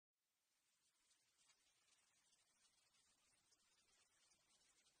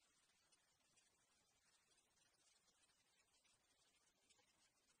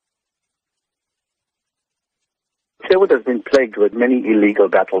Clairwood has been plagued with many illegal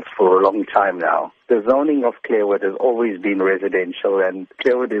battles for a long time now. The zoning of Clairwood has always been residential, and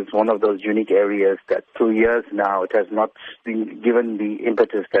Clairwood is one of those unique areas that through years now it has not been given the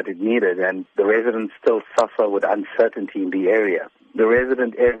impetus that it needed, and the residents still suffer with uncertainty in the area. The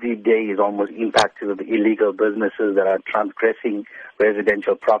resident every day is almost impacted with the illegal businesses that are transgressing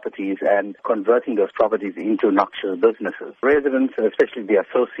residential properties and converting those properties into noxious businesses. Residents, and especially the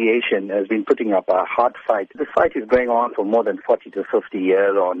association, has been putting up a hard fight. This fight is going on for more than 40 to 50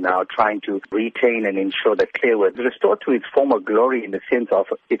 years on now, trying to retain and ensure that Clairwood is restored to its former glory in the sense of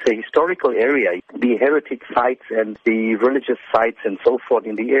it's a historical area. The heritage sites and the religious sites and so forth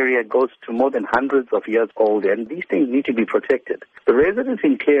in the area goes to more than hundreds of years old, and these things need to be protected. The residents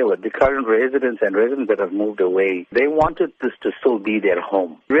in Clairwood, the current residents and residents that have moved away, they wanted this to still be their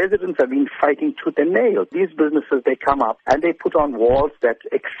home. Residents have been fighting tooth and nail. These businesses, they come up and they put on walls that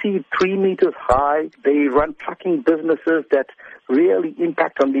exceed 3 meters high. They run trucking businesses that really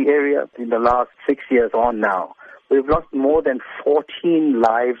impact on the area. In the last 6 years on now, we've lost more than 14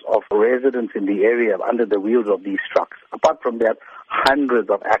 lives of residents in the area under the wheels of these trucks. Apart from that, hundreds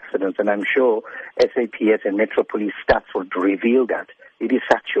of accidents, and I'm sure SAPS and Metro Police stats would reveal that. It is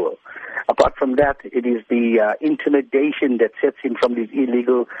factual. Apart from that, it is the intimidation that sets in from these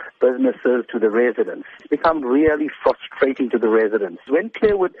illegal businesses to the residents. It's become really frustrating to the residents. When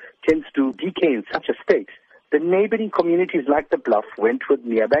Clairwood tends to decay in such a state, the neighboring communities like the Bluff, Wentworth,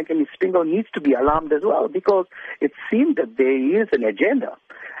 Merebank, and Spingo needs to be alarmed as well, because it seems that there is an agenda.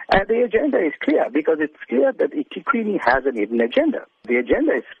 And the agenda is clear, because it's clear that eThekwini has an hidden agenda. The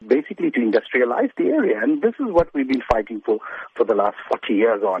agenda is basically to industrialize the area, and this is what we've been fighting for the last 40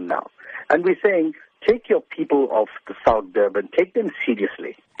 years on now. And we're saying, take your people of the South Durban, take them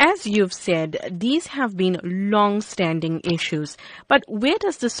seriously. As you've said, these have been long-standing issues. But where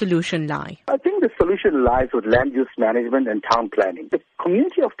does the solution lie? I think the solution lies with land use management and town planning. The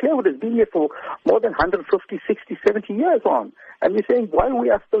community of Clairwood has been here for more than 150, 60, 70 years on. And we're saying, while we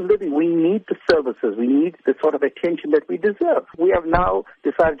are still living, we need the services, we need the sort of attention that we deserve. We have now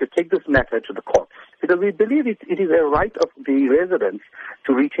decided to take this matter to the courts, because we believe it is a right of the residents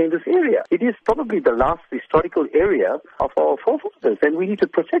to retain this area. It is probably the last historical area of our forefathers, and we need to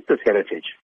protect this heritage.